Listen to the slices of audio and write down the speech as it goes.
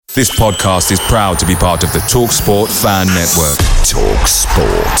This podcast is proud to be part of the TalkSport Fan Network.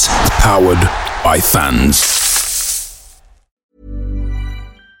 TalkSport. Powered by fans.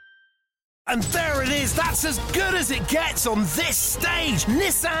 And there it is, that's as good as it gets on this stage.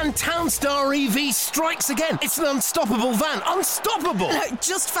 Nissan Townstar EV strikes again. It's an unstoppable van, unstoppable.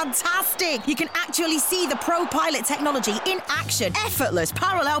 Just fantastic. You can actually see the ProPilot technology in action. Effortless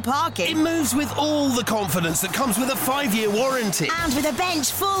parallel parking. It moves with all the confidence that comes with a 5-year warranty. And with a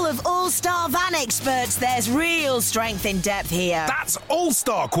bench full of all-star van experts, there's real strength in depth here. That's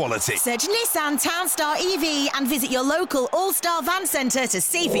all-star quality. Search Nissan Townstar EV and visit your local all-star van centre to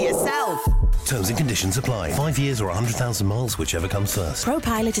see for yourself. Terms and conditions apply. 5 years or 100,000 miles, whichever comes first.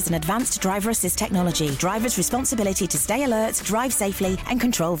 ProPilot is an advanced driver assist technology. Driver's responsibility to stay alert, drive safely, and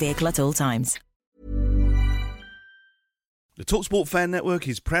control vehicle at all times. The TalkSport Fan Network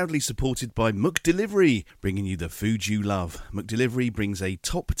is proudly supported by McDelivery, bringing you the food you love. McDelivery brings a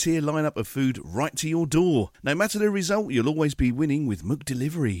top-tier lineup of food right to your door. No matter the result, you'll always be winning with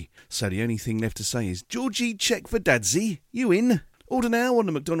McDelivery. So the only thing left to say is, Georgie, check for Dadsy. You in? Order now on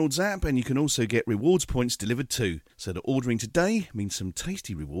the McDonald's app, and you can also get rewards points delivered too. So that ordering today means some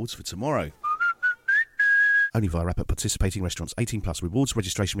tasty rewards for tomorrow. Only via app at participating restaurants. 18 plus. Rewards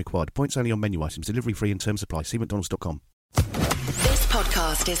registration required. Points only on menu items. Delivery free and terms apply. See mcdonalds.com. This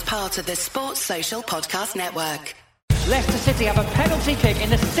podcast is part of the Sports Social Podcast Network. Leicester City have a penalty kick in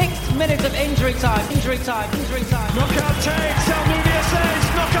the 6th minute of injury time. Knockout takes, Almunia saves,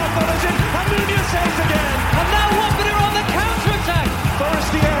 knockout follows in, Almunia saves again. And now Watford are on the counter-attack.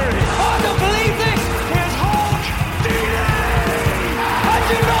 Forestieri. Oh, I don't believe this. Here's Hulk. Deeney. I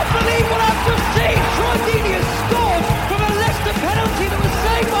do not believe what I've just seen. Troy Deeney has scored from a Leicester penalty that was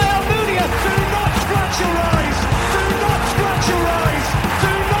saved by Almunia. Do not scratch your eyes. Do not scratch your eyes.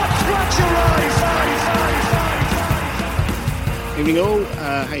 Do not scratch your eyes. Evening all,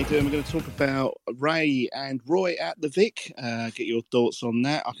 how you doing? We're going to talk about Ray and Roy at the Vic. Get your thoughts on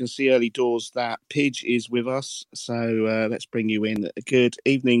that. I can see early doors that Pidge is with us, so let's bring you in. Good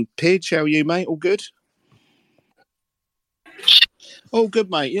evening, Pidge. How are you, mate? All good? All good,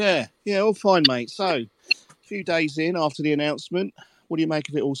 mate. Yeah, all fine, mate. So, a few days in after the announcement, what do you make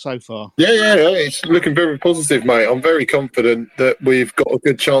of it all so far? Yeah, it's looking very positive, mate. I'm very confident that we've got a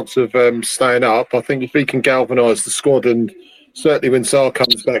good chance of staying up. I think if we can galvanise the squad and certainly when Sarr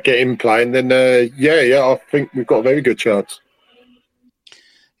comes back, get him playing, then I think we've got a very good chance.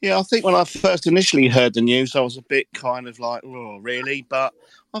 Yeah, I think when I first initially heard the news, I was a bit kind of like, oh, really? But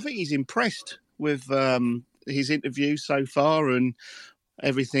I think he's impressed with his interview so far and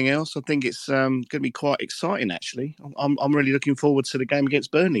everything else. I think it's going to be quite exciting, actually. I'm really looking forward to the game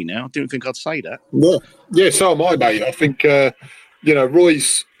against Burnley now. I didn't think I'd say that. Yeah, so am I, mate. I think,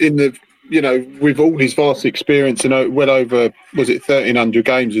 Roy's in the... with all his vast experience and well over, 1,300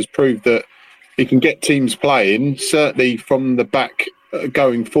 games, has proved that he can get teams playing, certainly from the back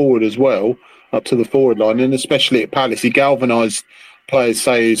going forward as well, up to the forward line, and especially at Palace. He galvanised players,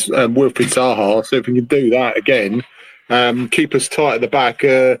 say, as Wilfried Zaha. So if we can do that again, keep us tight at the back,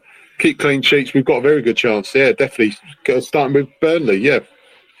 keep clean sheets, we've got a very good chance. Yeah, definitely. Starting with Burnley, yeah.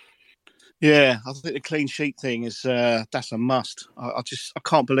 Yeah, I think the clean sheet thing is that's a must. I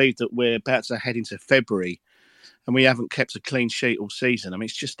can't believe that we're about to head into February and we haven't kept a clean sheet all season. I mean,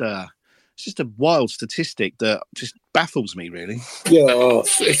 it's just a wild statistic that just baffles me, really. Yeah,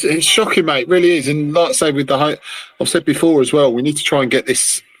 it's shocking, mate. It really is. And like I say, I've said before as well, we need to try and get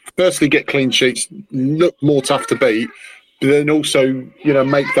this. Firstly, get clean sheets, look more tough to beat, but then also,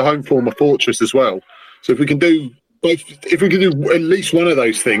 make the home form a fortress as well. So if we can do both, if we can do at least one of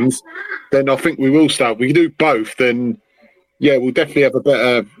those things, then I think we will start. If we can do both, then we'll definitely have a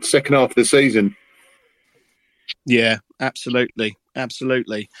better second half of the season. Yeah, absolutely.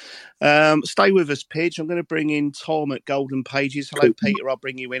 Stay with us, Pidge. I'm going to bring in Tom at Golden Pages. Hello, Peter. I'll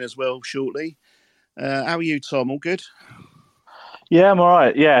bring you in as well shortly. How are you, Tom? All good? Yeah, I'm all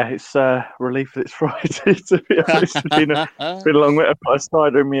right. Yeah, it's a relief that it's Friday, to be honest. It's been a long week. I've got a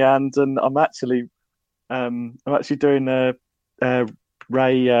cider in my hand, and I'm actually doing a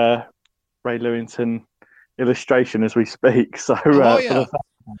Ray Lewington illustration as we speak. So, it'd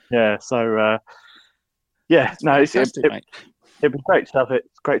be great to have it.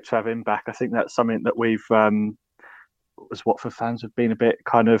 It's great to have him back. I think that's something that we've, as Watford fans, have been a bit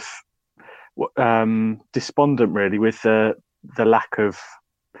kind of despondent, really, with the lack of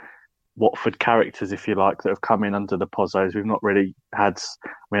Watford characters, if you like, that have come in under the Pozzos. We've not really had.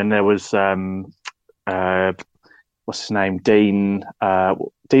 I mean, there was what's his name, Dean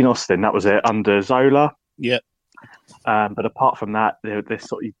Austin. That was it under Zola. Yeah. But apart from that,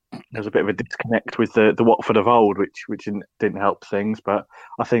 there's a bit of a disconnect with the Watford of old, which didn't help things. But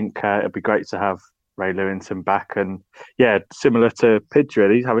I think it'd be great to have Ray Lewington back, and similar to Pidge,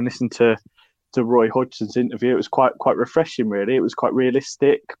 really, having listened to Roy Hodgson's interview, it was quite refreshing. Really, it was quite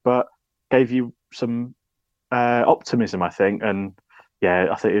realistic, but gave you some optimism, I think. And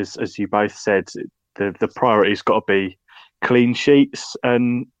I think as you both said, the priority's got to be clean sheets,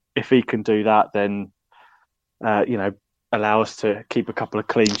 and if he can do that, then allow us to keep a couple of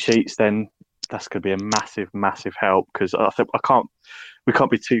clean sheets, then that's going to be a massive help, because I think we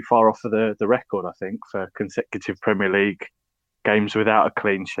can't be too far off of the record, I think, for consecutive Premier League games without a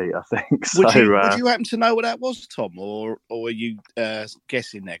clean sheet, I think. Would you happen to know what that was, Tom, or are you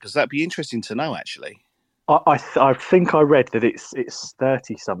guessing there? Because that'd be interesting to know, actually. I think I read that it's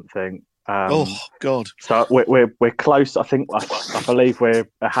 30 something. Oh God! So we're close. I believe we're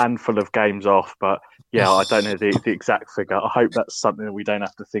a handful of games off, but I don't know the exact figure. I hope that's something that we don't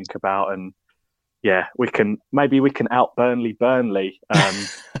have to think about, and we can out Burnley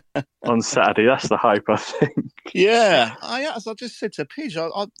on Saturday. That's the hope, I think. As I just said to Pidge,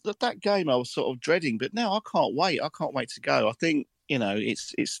 that game I was sort of dreading, but now I can't wait. I can't wait to go. I think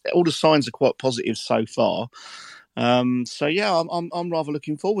it's all the signs are quite positive so far. I'm rather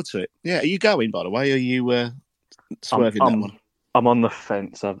looking forward to it. Yeah, are you going, by the way? Are you swerving that one? I'm on the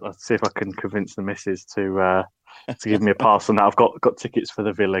fence. I'll see if I can convince the missus to give me a pass on that. I've got tickets for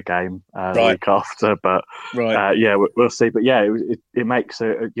the Villa game the week after, but we'll see. But it makes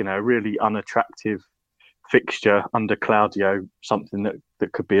a really unattractive fixture under Claudio something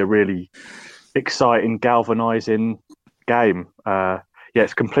that could be a really exciting, galvanising game.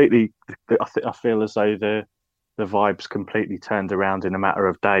 It's completely. I feel as though the vibes completely turned around in a matter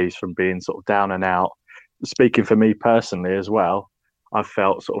of days from being sort of down and out. Speaking for me personally as well, I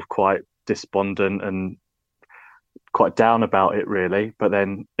felt sort of quite despondent and quite down about it, really. But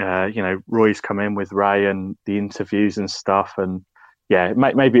then, Roy's come in with Ray and the interviews and stuff, and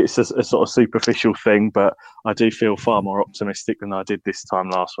maybe it's a sort of superficial thing, but I do feel far more optimistic than I did this time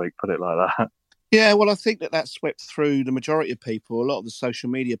last week, put it like that. Yeah, well, I think that swept through the majority of people. A lot of the social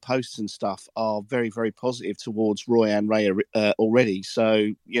media posts and stuff are very, very positive towards Roy and Ray already. So,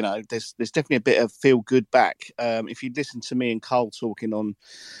 there's definitely a bit of feel good back. If you listen to me and Cole talking on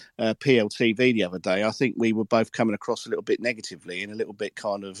PLTV the other day, I think we were both coming across a little bit negatively and a little bit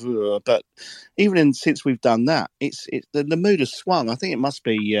kind of. But even since we've done that, the mood has swung. I think it must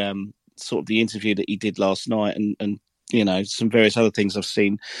be sort of the interview that he did last night and some various other things I've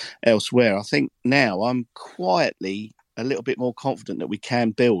seen elsewhere. I think now I'm quietly a little bit more confident that we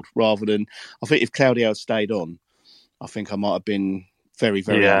can build rather than... I think if Claudio had stayed on, I think I might have been very,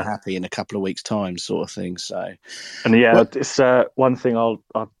 very unhappy in a couple of weeks' time, sort of thing. So, and it's one thing I'll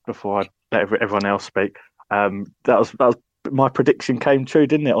before I let everyone else speak. That was my prediction came true,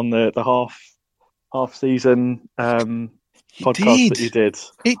 didn't it? On the half season podcast that you did.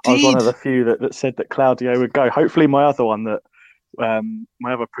 I was one of the few that said that Claudio would go. Hopefully my other one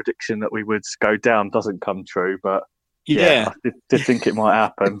my other prediction that we would go down doesn't come true, but I did think it might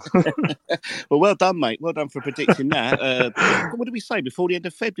happen. Well done, mate. Well done for predicting that. What did we say? Before the end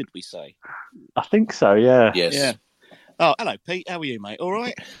of Feb, did we say? I think so, yeah. Yes. Yeah. Oh, hello, Pete. How are you, mate? All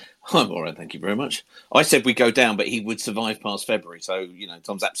right? I'm all right, thank you very much. I said we'd go down, but he would survive past February. So,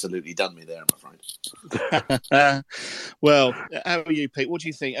 Tom's absolutely done me there, I'm afraid. Well, how are you, Pete? What do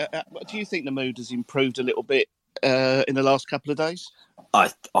you think? Do you think the mood has improved a little bit in the last couple of days?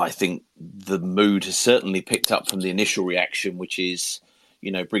 I think the mood has certainly picked up from the initial reaction, which is,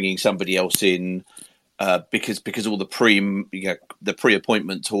 bringing somebody else in because all the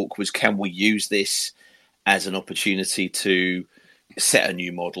pre-appointment talk was, can we use this as an opportunity to set a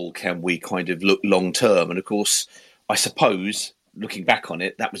new model? Can we kind of look long term? And of course, I suppose looking back on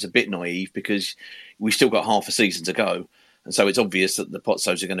it, that was a bit naive because we've still got half a season to go. And so it's obvious that the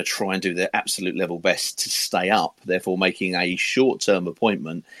Pozzos are going to try and do their absolute level best to stay up. Therefore, making a short-term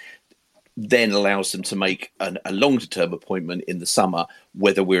appointment then allows them to make a longer-term appointment in the summer,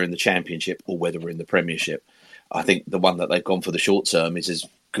 whether we're in the Championship or whether we're in the Premiership. I think the one that they've gone for the short term is as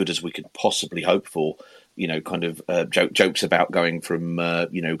good as we could possibly hope for. Jokes about going from,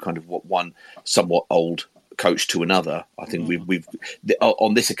 kind of one somewhat old coach to another. I think we've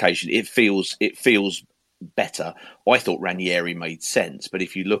on this occasion, it feels better. I thought Ranieri made sense, but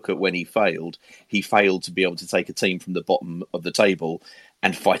if you look at when he failed to be able to take a team from the bottom of the table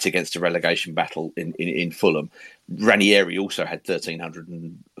and fight against a relegation battle in Fulham. Ranieri also had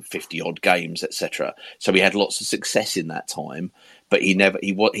 1,350 odd games, etc. So he had lots of success in that time, but he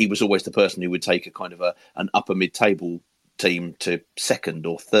was always the person who would take a kind of an upper mid-table team to second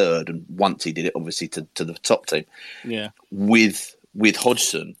or third, and once he did it, obviously, to the top team. Yeah. With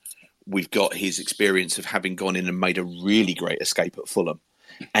Hodgson, we've got his experience of having gone in and made a really great escape at Fulham,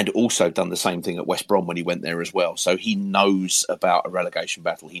 and also done the same thing at West Brom when he went there as well. So he knows about a relegation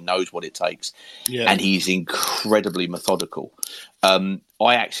battle. He knows what it takes, and he's incredibly methodical. I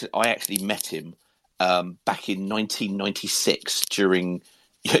actually met him back in 1996 during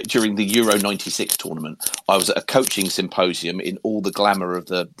the Euro 96 tournament. I was at a coaching symposium in all the glamour of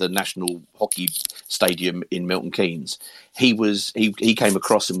the National Hockey Stadium in Milton Keynes. He came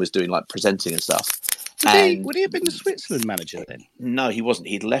across and was doing like presenting and stuff. Would he have been the Switzerland manager then? No, he wasn't.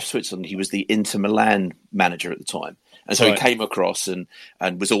 He'd left Switzerland. He was the Inter Milan manager at the time. And so he came across and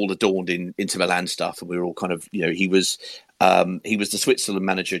was all adorned in Inter Milan stuff. And we were all kind of, he was the Switzerland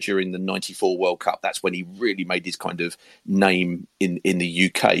manager during the 94 World Cup. That's when he really made his kind of name in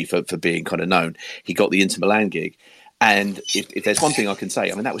the UK for being kind of known. He got the Inter Milan gig. And if there's one thing I can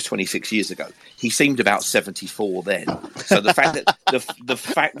say, I mean, that was 26 years ago. He seemed about 74 then. So the fact that the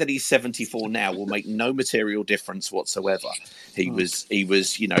fact that he's 74 now will make no material difference whatsoever. He was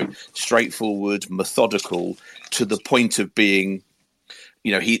straightforward, methodical, to the point of being,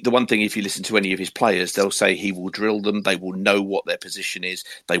 the one thing, if you listen to any of his players, they'll say he will drill them. They will know what their position is.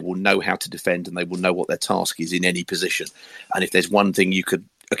 They will know how to defend, and they will know what their task is in any position. And if there's one thing you could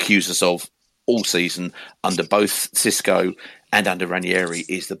accuse us of all season under both Xisco and under Ranieri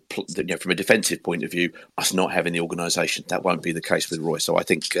is from a defensive point of view, us not having the organisation. That won't be the case with Roy. So I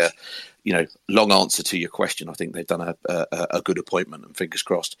think, long answer to your question. I think they've done a good appointment, and fingers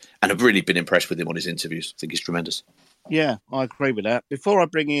crossed. And I've really been impressed with him on his interviews. I think he's tremendous. Yeah, I agree with that. Before I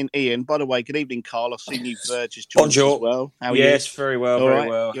bring in Ian, by the way, good evening, Carl. I've seen you've just joined us as well. How are you? Yes, very well, very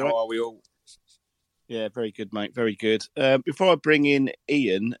well. How are we all? Yeah, very good, mate. Very good. Before I bring in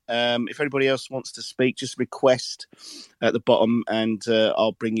Ian, if anybody else wants to speak, just request at the bottom and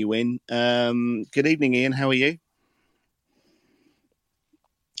I'll bring you in. Good evening, Ian. How are you?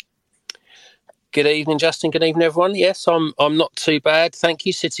 Good evening, Justin. Good evening, everyone. Yes, I'm not too bad. Thank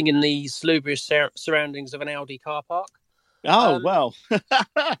you. Sitting in the salubrious surroundings of an Audi car park. Oh, well.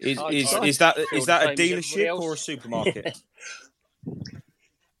 Is that a dealership or a supermarket?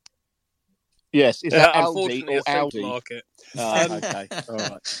 Yes, is that Aldi or a Audi? Supermarket. Oh, okay, all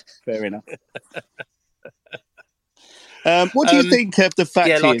right, fair enough. What do you think of the fact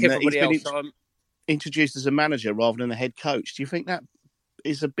that he's been introduced as a manager rather than a head coach? Do you think that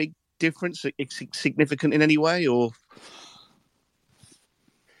is a big difference, significant in any way, or?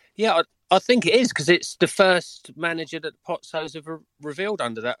 Yeah, I think it is, because it's the first manager that the Pozzos have revealed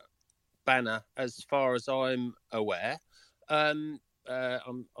under that banner, as far as I'm aware. I'm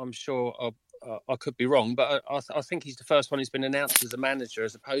sure I could be wrong, but I think he's the first one who's been announced as a manager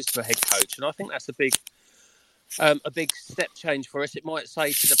as opposed to a head coach, and I think that's a big step change for us. It might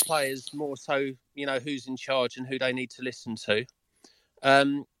say to the players more so, who's in charge and who they need to listen to,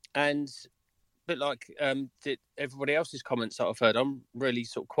 and a bit like everybody else's comments that I've heard, I'm really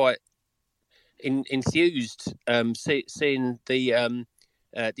sort of quite enthused seeing the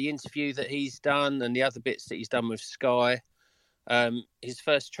interview that he's done and the other bits that he's done with Sky. His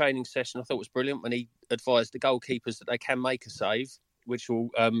first training session I thought was brilliant when he advised the goalkeepers that they can make a save, which will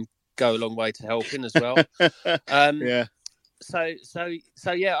go a long way to helping as well. Yeah. So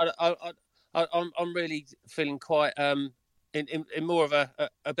yeah, I'm really feeling quite in more of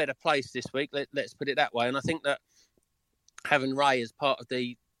a better place this week. Let's put it that way. And I think that having Ray as part of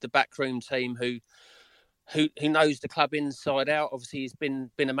the backroom team who knows the club inside out. Obviously, he's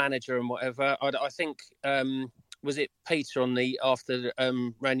been a manager and whatever. I think. Was it Peter after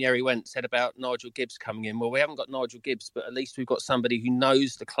Ranieri went, said about Nigel Gibbs coming in? Well, we haven't got Nigel Gibbs, but at least we've got somebody who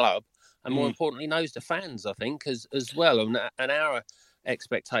knows the club and more importantly knows the fans, I think, as well, and our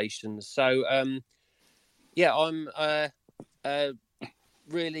expectations. So, I'm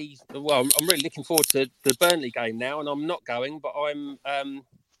really looking forward to the Burnley game now, and I'm not going, but I'm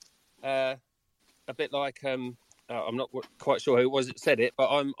a bit like... I'm not quite sure who it was that said it, but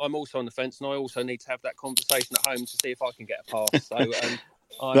I'm also on the fence, and I also need to have that conversation at home to see if I can get a pass. So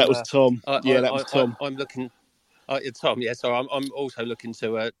that was Tom. That was Tom. I'm looking. Tom. Yeah. So I'm also looking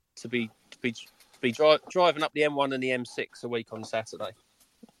to be driving up the M1 and the M6 a week on Saturday.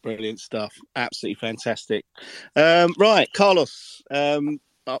 Brilliant stuff. Absolutely fantastic. Right, Carlos.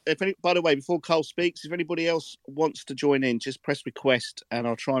 By the way, before Carl speaks, if anybody else wants to join in, just press request and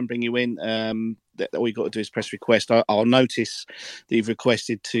I'll try and bring you in. All you've got to do is press request. I'll notice that you've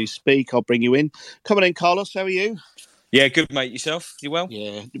requested to speak. I'll bring you in. Come on in, Carlos. How are you? Yeah, good, mate. Yourself? You well?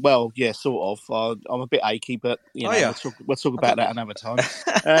 Yeah, well, yeah, sort of. I'm a bit achy, but we'll talk about that another time.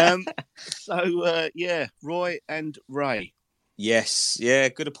 Yeah, Roy and Ray. Yes, yeah,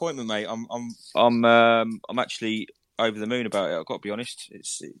 good appointment, mate. I'm actually over the moon about it. I've got to be honest.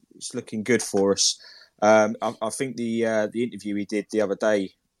 It's looking good for us. I think the interview he did the other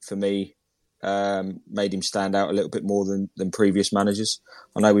day for me made him stand out a little bit more than previous managers.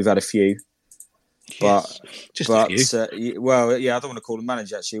 I know we've had a few. Yes, a few. Well, yeah, I don't want to call them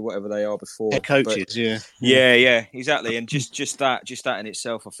managers actually, whatever they are before. Head coaches, yeah, exactly. And just that in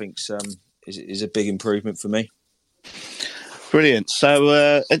itself, I think, is a big improvement for me. Brilliant.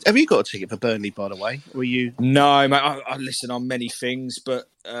 So, have you got a ticket for Burnley, by the way? Were you? No, mate. I listen on many things, but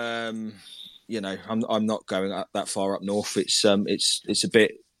I'm not going that far up north. It's a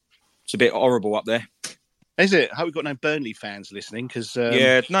bit horrible up there. Is it? I hope we've got no Burnley fans listening, because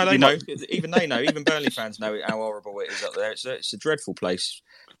they know. Even they know. Even Burnley fans know how horrible it is up there. It's a dreadful place.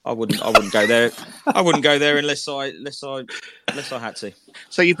 I wouldn't go there. I wouldn't go there unless I had to.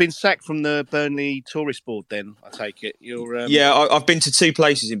 So you've been sacked from the Burnley tourist board, then? I take it you're. Yeah, I've been to two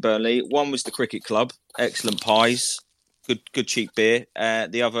places in Burnley. One was the cricket club, excellent pies, good cheap beer.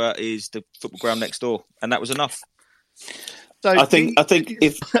 The other is the football ground next door, and that was enough. So I think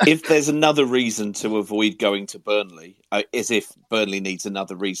if there's another reason to avoid going to Burnley, as if Burnley needs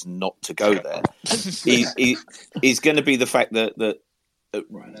another reason not to go there, is going to be the fact that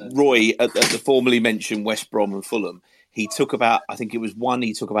Roy at the formerly mentioned West Brom and Fulham, he took about 8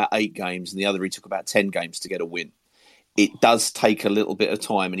 games, and the other he took about 10 games to get a win. It does take a little bit of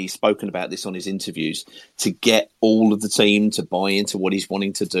time, and he's spoken about this on his interviews, to get all of the team to buy into what he's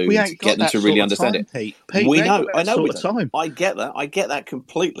wanting to do, to get them to really understand it. Pete, we know. I get that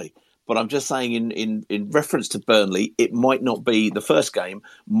completely. But I'm just saying, in reference to Burnley, it might not be the first game,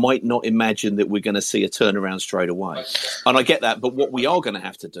 might not imagine that we're going to see a turnaround straight away. And I get that. But what we are going to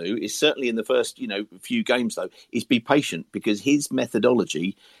have to do is, certainly in the first few games, though, is be patient, because his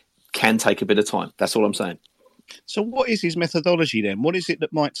methodology can take a bit of time. That's all I'm saying. So what is his methodology then? What is it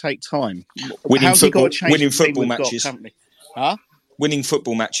that might take time? Winning football matches. Huh? Winning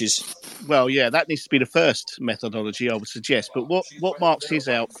football matches. Well, yeah, that needs to be the first methodology, I would suggest. But what marks his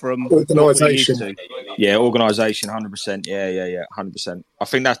out from organisation? Yeah, organisation, 100%. Yeah, 100%. I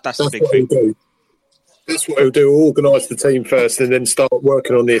think that's the big thing. That's what he'll do. Organise the team first, and then start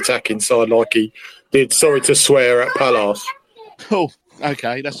working on the attacking side, like he did. Sorry to swear at Palace. Oh,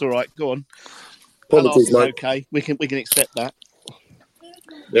 okay, that's all right. Go on. Apologies, mate. Okay, we can accept that.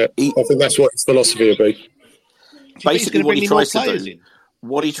 Yeah, I think that's what his philosophy will be. Basically, what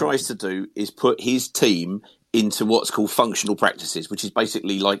he tries to do is put his team into what's called functional practices, which is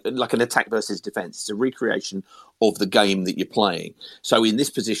basically like an attack versus defence. It's a recreation of the game that you're playing. So in this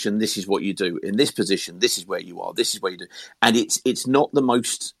position, this is what you do. In this position, this is where you are. This is where you do. And it's not the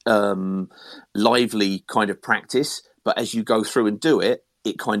most lively kind of practice, but as you go through and do it,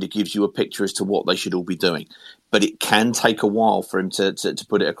 it kind of gives you a picture as to what they should all be doing. But it can take a while for him to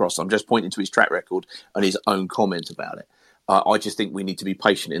put it across. I'm just pointing to his track record and his own comment about it. I just think we need to be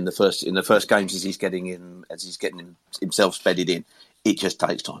patient in the first games as he's getting himself bedded in. It just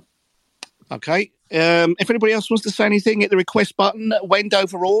takes time. Okay. If anybody else wants to say anything, hit the request button.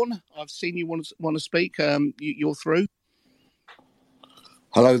 Wendover on. I've seen you want to speak. You're through.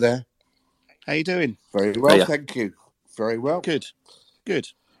 Hello there. How you doing? Very well, thank you. Very well. Good.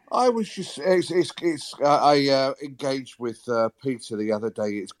 I was just I engaged with Peter the other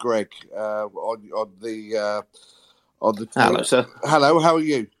day. It's Greg on the. Hello, sir. Hello. How are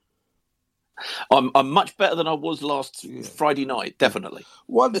you? I'm much better than I was last Friday night. Definitely.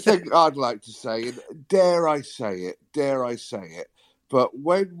 One thing I'd like to say, and dare I say it, but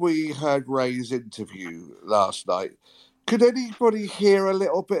when we heard Ray's interview last night, could anybody hear a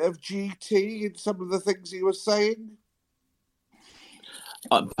little bit of GT in some of the things he was saying?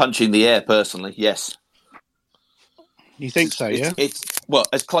 I'm punching the air personally. Yes. You think so? Yeah. It's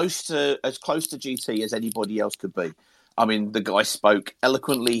as close to GT as anybody else could be. I mean, the guy spoke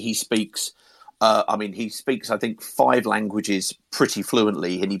eloquently. He speaks. He speaks, I think, 5 languages pretty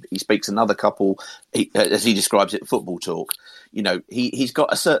fluently, and he speaks another couple, as he describes it, football talk. You know, he's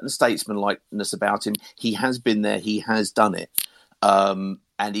got a certain statesmanlikeness about him. He has been there. He has done it. And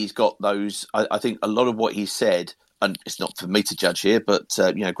he's got those. I think a lot of what he said, and it's not for me to judge here, but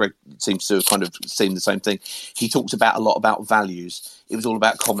Greg seems to have kind of seen the same thing. He talked a lot about values. It was all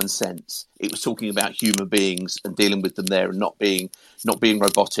about common sense. It was talking about human beings and dealing with them there, and not being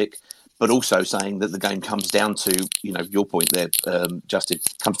robotic, but also saying that the game comes down to, your point there, Justin,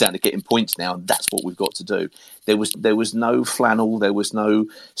 comes down to getting points now, and that's what we've got to do. There was no flannel, there was no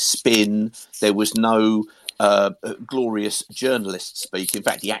spin, there was no glorious journalist speak. In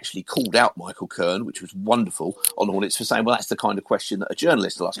fact, he actually called out Michael Kearn, which was wonderful, on Hornets for saying, well, that's the kind of question that a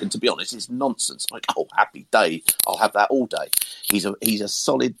journalist will ask. And to be honest, it's nonsense. Like, oh, happy day. I'll have that all day. He's a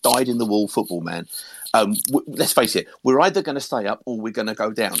solid, dyed-in-the-wall football man. Let's face it, we're either going to stay up or we're going to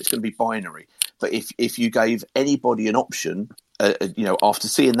go down. It's going to be binary. But if you gave anybody an option, after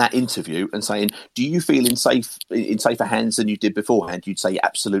seeing that interview and saying, do you feel in safer hands than you did beforehand? You'd say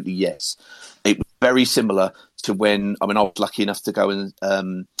absolutely yes. It was very similar to when, I was lucky enough to go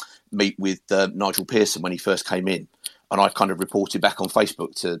and meet with Nigel Pearson when he first came in. And I kind of reported back on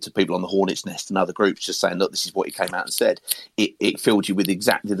Facebook to people on the Hornets Nest and other groups just saying, look, this is what he came out and said. It filled you with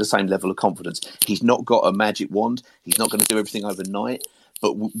exactly the same level of confidence. He's not got a magic wand. He's not going to do everything overnight.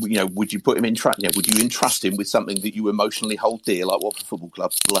 But, would you put him in trust? Would you entrust him with something that you emotionally hold dear, like Watford Football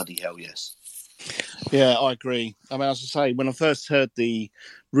Club? Bloody hell, yes. Yeah, I agree. As I say, when I first heard the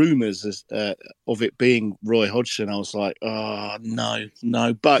rumours of it being Roy Hodgson, I was like, oh,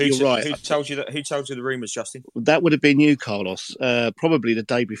 no. But you're right. Who told you the rumours, Justin? That would have been you, Carlos. Probably the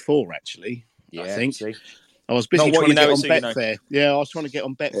day before, actually. Yeah, I think. See? I was busy trying to get on Betfair. Yeah, I was trying to get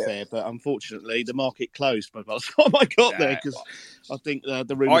on Betfair, but unfortunately the market closed by the time I got there, because I think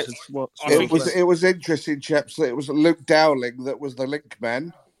the rumours... It was interesting, chaps, that it was Luke Dowling that was the link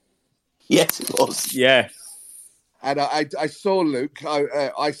man. Yes, it was. Yeah. And I saw Luke.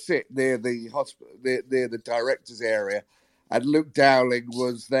 I sit near the hospital, near the director's area, and Luke Dowling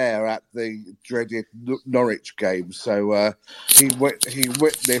was there at the dreaded Norwich game. So he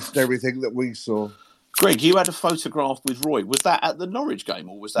witnessed everything that we saw. Greg, you had a photograph with Roy. Was that at the Norwich game,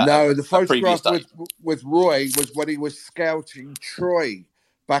 or was that? No, the photograph with Roy was when he was scouting Troy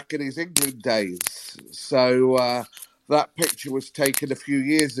back in his England days. So that picture was taken a few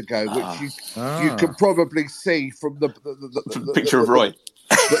years ago, which you can probably see from the picture of Roy.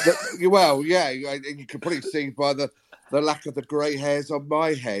 Well, yeah, and you can probably see by the lack of the grey hairs on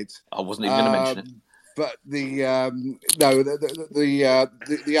my head. I wasn't even going to mention it. But the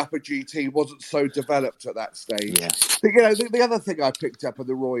upper GT wasn't so developed at that stage. Yeah. The other thing I picked up in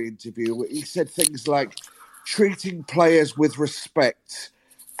the Roy interview, he said things like treating players with respect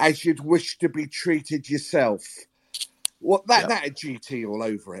as you'd wish to be treated yourself. That had GT all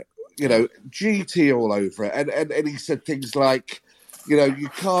over it. GT all over it. And he said things like, you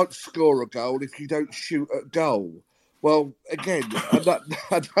can't score a goal if you don't shoot a goal. Well, again,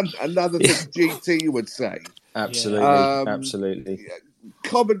 another thing GT would say. Absolutely, absolutely.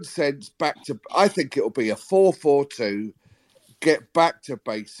 Common sense I think it'll be a 4-4-2, get back to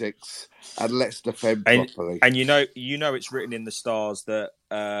basics, and let's defend properly. And you know it's written in the stars that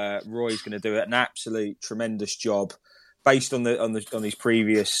Roy's going to do an absolute tremendous job based on his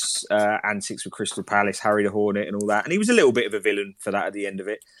previous antics with Crystal Palace, Harry the Hornet, and all that. And he was a little bit of a villain for that at the end of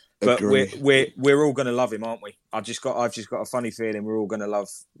it. But we're all going to love him, aren't we? I've just got a funny feeling we're all going to love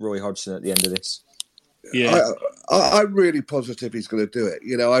Roy Hodgson at the end of this. Yeah, I'm really positive he's going to do it.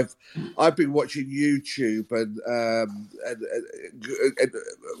 I've been watching YouTube and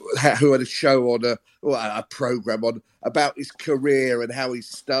who had a show on a program on about his career and how he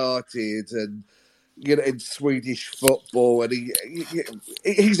started and in Swedish football, and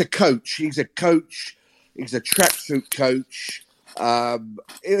he's a coach. He's a coach. He's a tracksuit coach.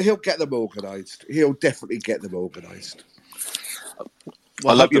 He'll get them organised. He'll definitely get them organised.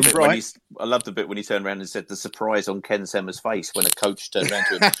 I love the bit when he turned around and said the surprise on Ken Semmer's face when a coach turned around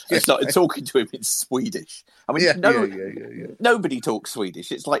to him and started talking to him in Swedish. Nobody talks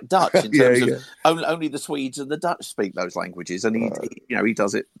Swedish. It's like Dutch in terms of only the Swedes and the Dutch speak those languages, and he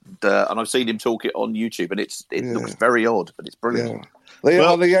does it. And I've seen him talk it on YouTube, and it looks very odd, but it's brilliant.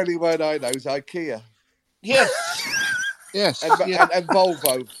 Yeah. The only word I know is IKEA. Yes. Yes. And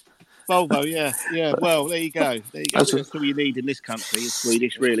Volvo. Volvo, yeah. Well, there you go. That's all you need in this country is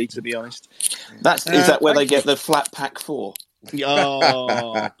Swedish, really, to be honest. Is that where they get the flat pack for?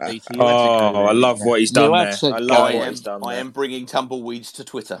 I love what he's done there. I am bringing tumbleweeds to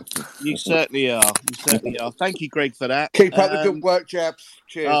Twitter. You certainly are. Thank you, Greg, for that. Keep up the good work, chaps.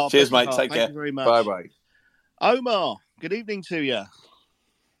 Cheers. Cheers, mate. Take care. Thank you very much. Bye-bye. Omar, good evening to you.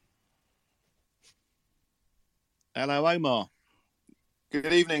 Hello, Omar.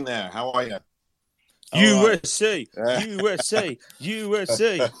 Good evening there. How are you? USA.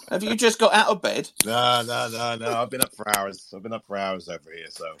 Have you just got out of bed? No. I've been up for hours. Over here.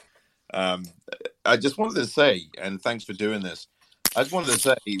 So I just wanted to say, and thanks for doing this, I just wanted to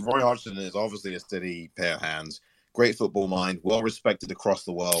say Roy Hodgson is obviously a steady pair of hands. Great football mind, well respected across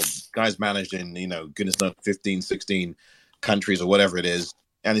the world. Guy's managed in, goodness knows, 15, 16 countries or whatever it is.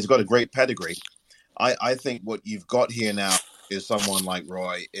 And he's got a great pedigree. I think what you've got here now is someone like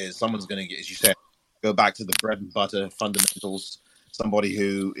Roy, is someone's going to get, as you said, go back to the bread and butter fundamentals. Somebody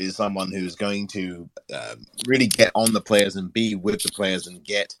who is someone who's going to really get on the players and be with the players and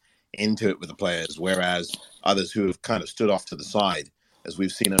get into it with the players, whereas others who have kind of stood off to the side, as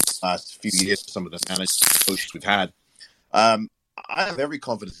we've seen over the last few years, some of the managers, coaches we've had. I have every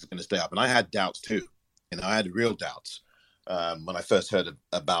confidence it's going to stay up, and I had doubts too. I had real doubts when I first heard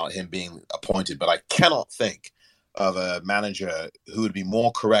about him being appointed, but I cannot think of a manager who would be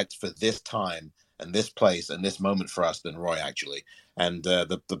more correct for this time and this place and this moment for us than Roy, actually. And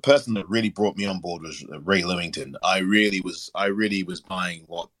the person that really brought me on board was Ray Lewington. I really was buying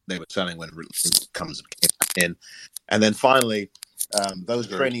what they were selling when Lewington came in. And then finally, those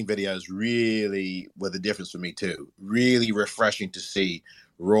training videos really were the difference for me too. Really refreshing to see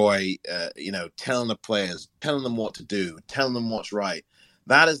Roy, telling the players, telling them what to do, telling them what's right.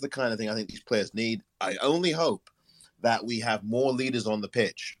 That is the kind of thing I think these players need. I only hope that we have more leaders on the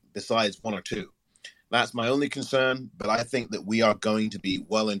pitch besides one or two. That's my only concern, but I think that we are going to be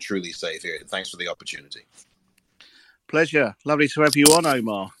well and truly safe here. Thanks for the opportunity. Pleasure. Lovely to have you on,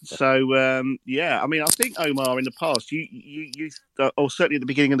 Omar. So, I think, Omar, in the past, you or certainly at the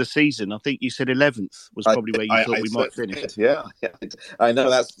beginning of the season, I think you said 11th was probably where you thought we might finish. Yeah. I know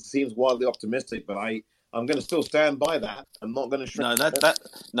that seems wildly optimistic, but I'm going to still stand by that. I'm not going to shrink.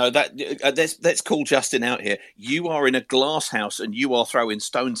 Let's call Justin out here. You are in a glass house and you are throwing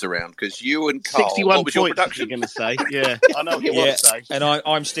stones around because you and Carl. 61 what was your points, production? you're going to say? Yeah, I know what you want to say. And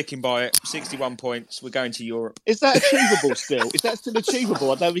I'm sticking by it. 61 points. We're going to Europe. Is that achievable still? Is that still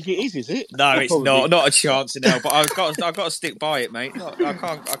achievable? I don't think it is it? No, it's not a chance in hell. But I've got to stick by it, mate. No, I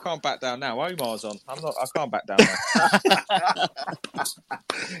can't back down now. Omar's on. I can't back down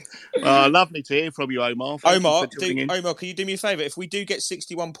now. Lovely to hear from you, Omar. Omar, can you do me a favour? If we do get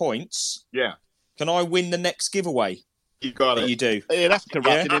 61 points, can I win the next giveaway? You got it. You do. Yeah, that's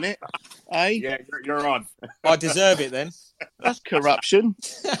corruption, isn't it? Hey? Yeah, you're on. I deserve it then. That's corruption.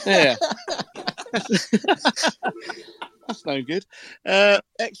 Yeah. That's no good.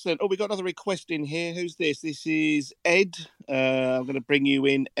 Excellent. Oh, we got another request in here. Who's this? This is Ed. I'm going to bring you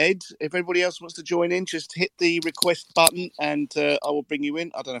in, Ed. If everybody else wants to join in, just hit the request button and I will bring you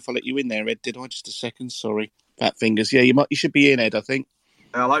in. I don't know if I let you in there, Ed. Did I? Just a second. Sorry. Fat fingers. Yeah, you should be in, Ed, I think.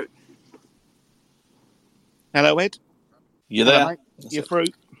 Hello. Hello, Ed. You there? Hello, you're through.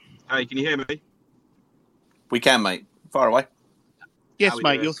 Hey, can you hear me? We can, mate. Far away. Yes,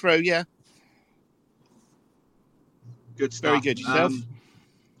 mate, you're through, yeah. Good stuff. Very good. Yourself?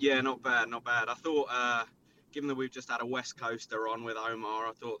 Yeah, not bad. I thought, given that we've just had a West Coaster on with Omar,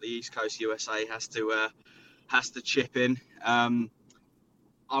 I thought the East Coast USA has to chip in.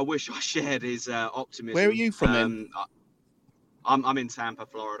 I wish I shared his optimism. Where are you from then? I'm in Tampa,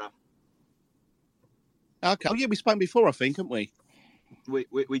 Florida. Okay. Oh, yeah, we spoke before, I think, haven't we?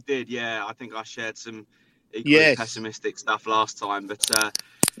 We did, yeah. I think I shared some equally pessimistic stuff last time, but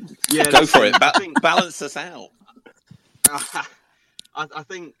yeah, go for it. Balance us out. I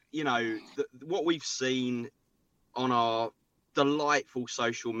think what we've seen on our delightful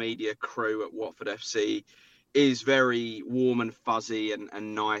social media crew at Watford FC is very warm and fuzzy and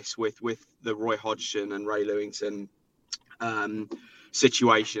nice with the Roy Hodgson and Ray Lewington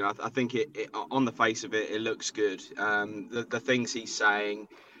situation. I think it on the face of it, it looks good. The things he's saying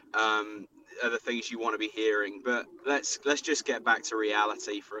are the things you want to be hearing. But let's just get back to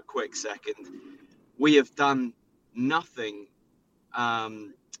reality for a quick second. We have done nothing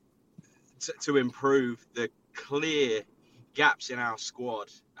to improve the clear gaps in our squad.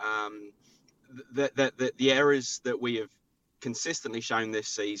 The errors that we have consistently shown this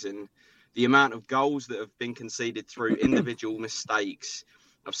season, the amount of goals that have been conceded through individual mistakes.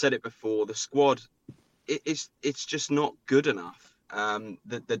 I've said it before, the squad, it's just not good enough.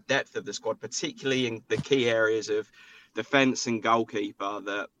 The depth of the squad, particularly in the key areas of defence and goalkeeper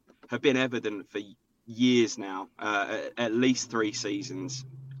that have been evident for years now, at least 3 seasons.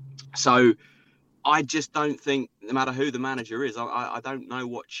 So I just don't think, no matter who the manager is, I don't know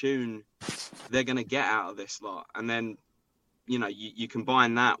what tune they're going to get out of this lot. And then, you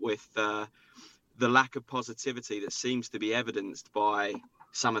combine that with the lack of positivity that seems to be evidenced by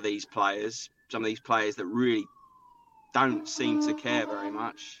some of these players that really don't seem to care very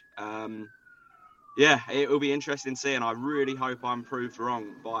much. It will be interesting to see, and I really hope I'm proved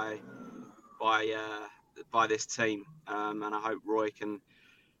wrong by this team, and I hope Roy can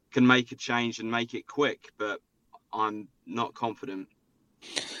make a change and make it quick, but I'm not confident.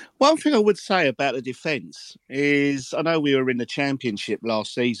 One thing I would say about the defence is, I know we were in the Championship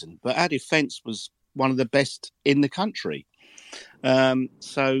last season, but our defence was one of the best in the country.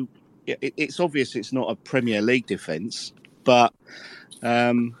 So it's obvious it's not a Premier League defence, but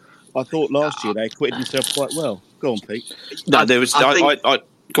I thought last year they acquitted themselves quite well. Go on, Pete. No, there was.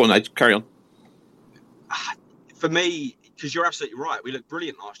 Go on, Ed, carry on. For me, because you're absolutely right, we looked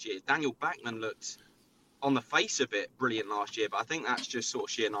brilliant last year. Daniel Bachmann looked, on the face of it, brilliant last year, but I think that's just sort of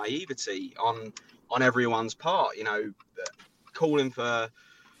sheer naivety on everyone's part. You know, calling for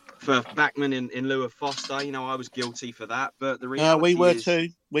Bachmann in lieu of Foster. You know, I was guilty for that, but the reality we were is, too.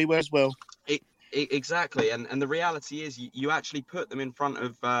 We were as well. Exactly, and the reality is, you actually put them in front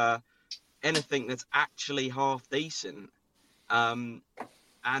of anything that's actually half decent, and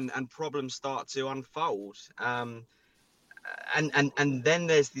problems start to unfold. And then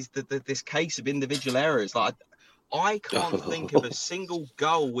there's this case of individual errors. Like, I can't think of a single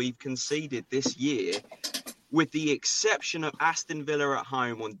goal we've conceded this year, with the exception of Aston Villa at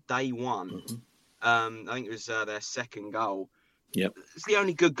home on day one. I think it was their second goal. Yep, it's the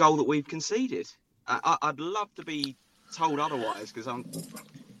only good goal that we've conceded. I'd love to be told otherwise, because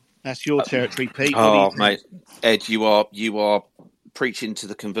that's your territory, Pete. Oh, mate, Ed, you are preaching to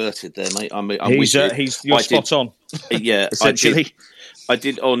the converted there, mate. I'm with you. You're spot on. Yeah, essentially. I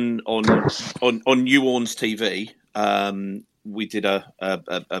did on New Orleans TV. We did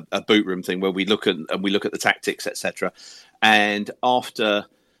a boot room thing where we look at the tactics, etc. And after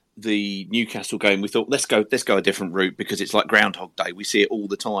the Newcastle game, we thought let's go a different route, because it's like Groundhog Day. We see it all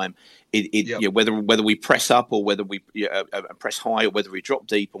the time. You know, whether we press up or whether we press high or whether we drop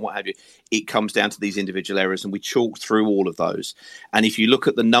deep and what have you, it comes down to these individual errors, and we chalk through all of those. And if you look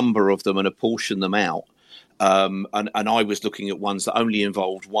at the number of them and apportion them out, and I was looking at ones that only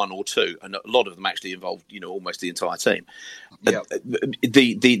involved one or two, and a lot of them actually involved, you know, almost the entire team. Yep.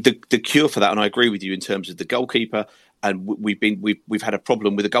 The cure for that, and I agree with you in terms of the goalkeeper. And we've had a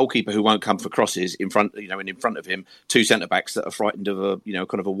problem with a goalkeeper who won't come for crosses in front, you know, and in front of him, two centre backs that are frightened of a, you know,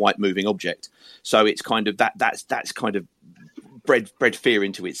 kind of a white moving object. So it's kind of that's kind of bred fear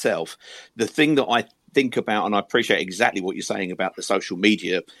into itself. The thing that I think about, and I appreciate exactly what you're saying about the social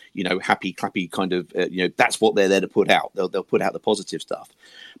media, you know, happy clappy kind of, you know, that's what they're there to put out. They'll put out the positive stuff.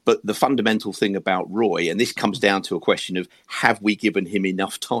 But the fundamental thing about Roy, and this comes down to a question of, have we given him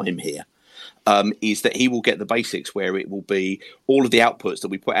enough time here? Is that he will get the basics, where it will be all of the outputs that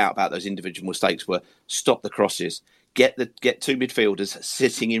we put out about those individual mistakes were stop the crosses, get two midfielders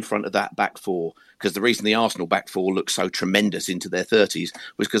sitting in front of that back four, because the reason the Arsenal back four looked so tremendous into their 30s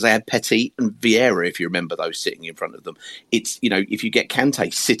was because they had Petit and Vieira, if you remember those, sitting in front of them. It's, you know, if you get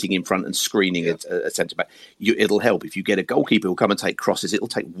Kante sitting in front and screening a centre back, it'll help. If you get a goalkeeper who'll come and take crosses, it'll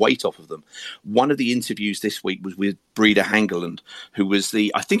take weight off of them. One of the interviews this week was with Breda Hangeland, who was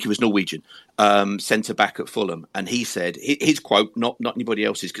I think he was Norwegian, centre back at Fulham, and he said his quote, not anybody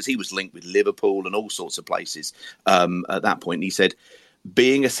else's, because he was linked with Liverpool and all sorts of places at that point. And he said,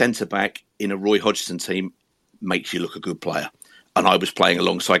 being a centre back in a Roy Hodgson team makes you look a good player. And I was playing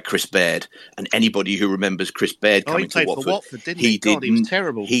alongside Chris Baird, and anybody who remembers Chris Baird coming to Watford, he was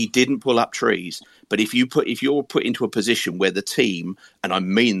terrible. He didn't pull up trees. But if you're put into a position where the team, and I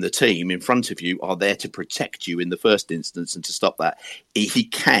mean the team in front of you, are there to protect you in the first instance and to stop that, he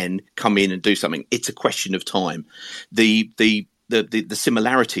can come in and do something. It's a question of time. The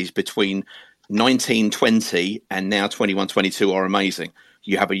similarities between 1920 and now 21-22 are amazing.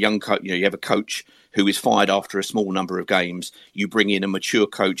 You have a young coach, you have a coach who is fired after a small number of games. You bring in a mature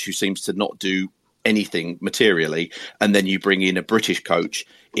coach who seems to not do anything materially, and then you bring in a British coach.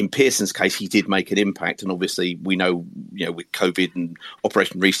 In Pearson's case, he did make an impact, and obviously we know, with COVID and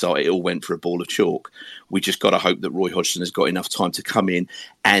Operation Restart, it all went for a ball of chalk. We just got to hope that Roy Hodgson has got enough time to come in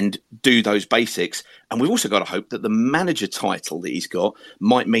and do those basics, and we've also got to hope that the manager title that he's got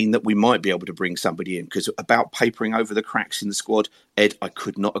might mean that we might be able to bring somebody in, because about papering over the cracks in the squad, Ed, I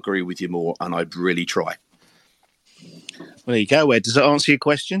could not agree with you more, and I'd really try. Well, there you go, Ed. Does that answer your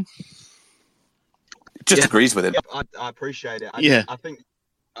question? Just agrees with him. Yeah, I appreciate it. I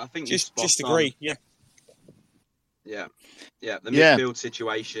think just agree. Yeah. The midfield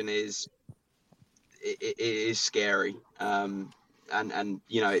situation is scary, and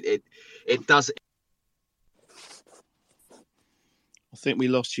it does. I think we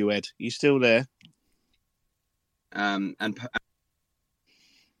lost you, Ed. Are you still there? And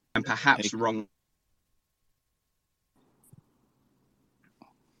perhaps wrong.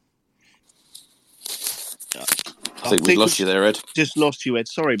 I think we've lost you there, Ed. Just lost you, Ed.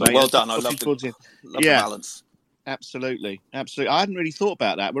 Sorry, mate. Well done. I love the balance. Absolutely. I hadn't really thought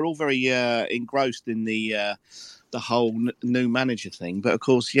about that. We're all very engrossed in the whole new manager thing, but of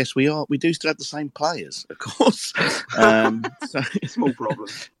course, yes, we are. We do still have the same players, of course. Small problem.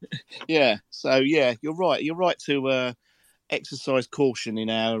 Yeah. So yeah, you're right. You're right to exercise caution in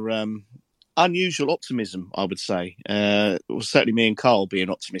our unusual optimism, I would say. Well, certainly me and Carl being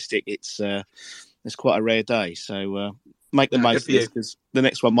optimistic, it's quite a rare day. So make the most of this, because the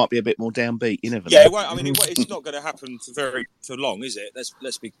next one might be a bit more downbeat. You never know. Yeah, well, I mean, it's not going to happen for long, is it?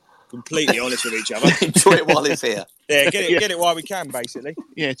 Let's be completely honest with each other. Enjoy it while it's here. Yeah, get it while we can, basically.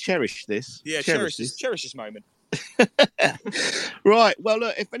 Yeah, cherish this. Yeah, cherish this moment. Right, well,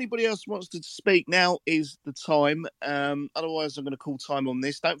 look, if anybody else wants to speak, now is the time. Otherwise, I'm going to call time on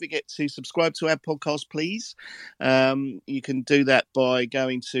this. Don't forget to subscribe to our podcast, please. You can do that by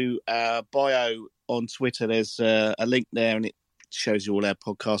going to our bio on Twitter. There's a link there, and it shows you all our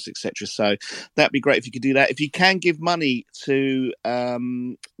podcasts, etc. So that'd be great if you could do that. If you can give money to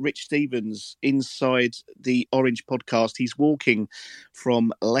Rich Stevens inside the Orange podcast, he's walking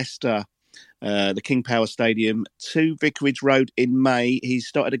from Leicester, the King Power Stadium, to Vicarage Road in May. He's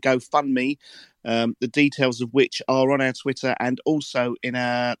started a GoFundMe, the details of which are on our Twitter and also in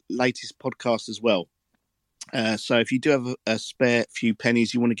our latest podcast as well. So if you do have a spare few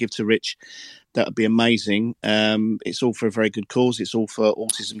pennies you want to give to Rich, that would be amazing. It's all for a very good cause. It's all for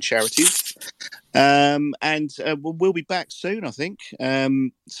autism charities. And we'll be back soon, I think.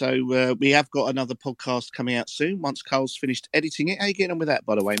 So we have got another podcast coming out soon once Carl's finished editing it. How are you getting on with that,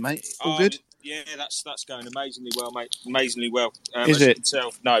 by the way, mate? All good? Yeah, that's going amazingly well, mate. Amazingly well. Is it?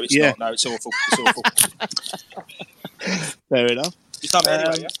 No, it's not. No, it's awful. It's awful. Fair enough. You've done it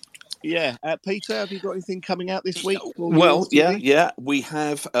anyway, yeah? Yeah, Peter, have you got anything coming out this week? Well, yeah, we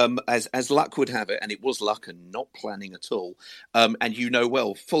have, as luck would have it, and it was luck and not planning at all. And you know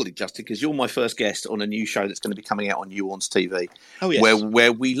well, fully, Justin, because you're my first guest on a new show that's going to be coming out on Nuance TV. Oh, yes.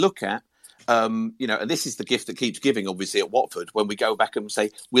 Where we look at, and this is the gift that keeps giving, obviously, at Watford, when we go back and say,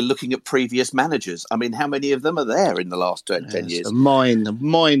 we're looking at previous managers. I mean, how many of them are there in the last 10 years? A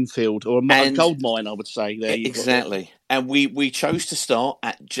minefield, or a gold mine, I would say. There, exactly. And we chose to start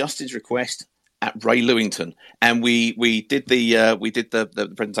at Justin's request at Ray Lewington, and we did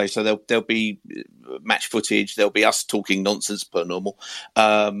the presentation. So there'll be match footage, there'll be us talking nonsense per normal,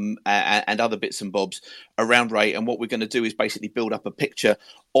 and other bits and bobs around Ray. And what we're going to do is basically build up a picture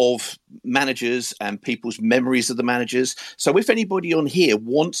of managers and people's memories of the managers. So if anybody on here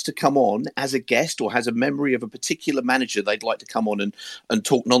wants to come on as a guest or has a memory of a particular manager they'd like to come on and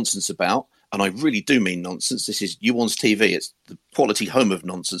talk nonsense about, and I really do mean nonsense, this is Nuance TV, it's the quality home of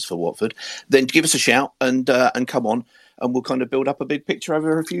nonsense for Watford, then give us a shout and come on, and we'll kind of build up a big picture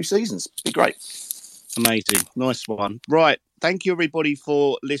over a few seasons. Be great. Amazing. Nice one. Right. Thank you, everybody,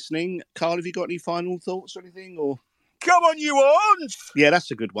 for listening. Carl, have you got any final thoughts or anything? Or come on, Nuance! Yeah,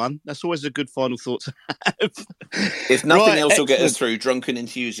 that's a good one. That's always a good final thought to have. If nothing else will get us through, drunken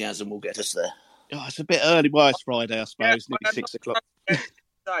enthusiasm will get us there. Oh, it's a bit early. Well, it's Friday, I suppose. Nearly 6 o'clock.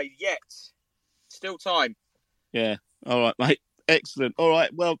 Yet. Still time. Yeah. All right, mate. Excellent. All right.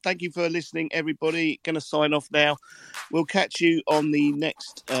 Well, thank you for listening, everybody. Going to sign off now. We'll catch you on the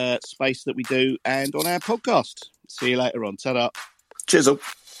next space that we do and on our podcast. See you later on. Ta-da. Cheers all.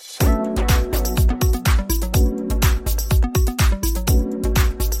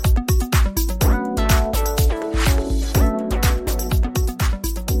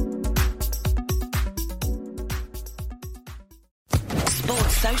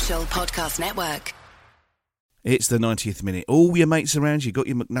 Social Podcast Network. It's the 90th minute. All your mates around, you got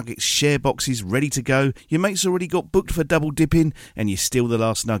your McNuggets share boxes ready to go. Your mates already got booked for double dipping, and you steal the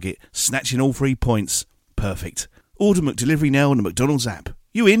last nugget, snatching all 3 points. Perfect. Order McDelivery now on the McDonald's app.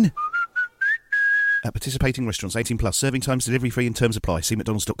 You in? At participating restaurants, 18 plus, serving times, delivery free, and terms apply. See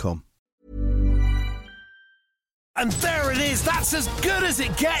mcdonalds.com. And there it is, that's as good as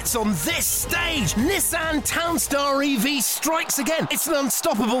it gets on this stage. Nissan Townstar EV strikes again. It's an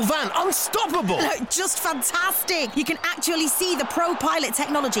unstoppable van, unstoppable. Look, just fantastic. You can actually see the ProPilot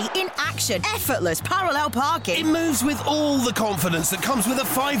technology in action. Effortless parallel parking. It moves with all the confidence that comes with a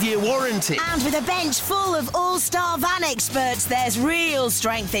 5-year warranty. And with a bench full of all-star van experts, there's real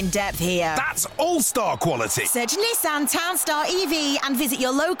strength in depth here. That's all-star quality. Search Nissan Townstar EV and visit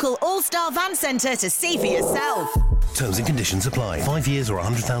your local all-star van centre to see for yourself. Terms and conditions apply. 5 years or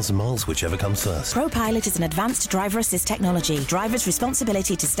 100,000 miles, whichever comes first. ProPilot is an advanced driver assist technology. Driver's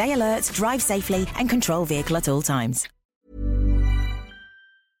responsibility to stay alert, drive safely, and control vehicle at all times.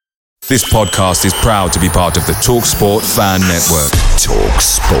 This podcast is proud to be part of the TalkSport Fan Network.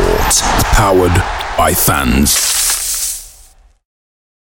 TalkSport. Powered by fans.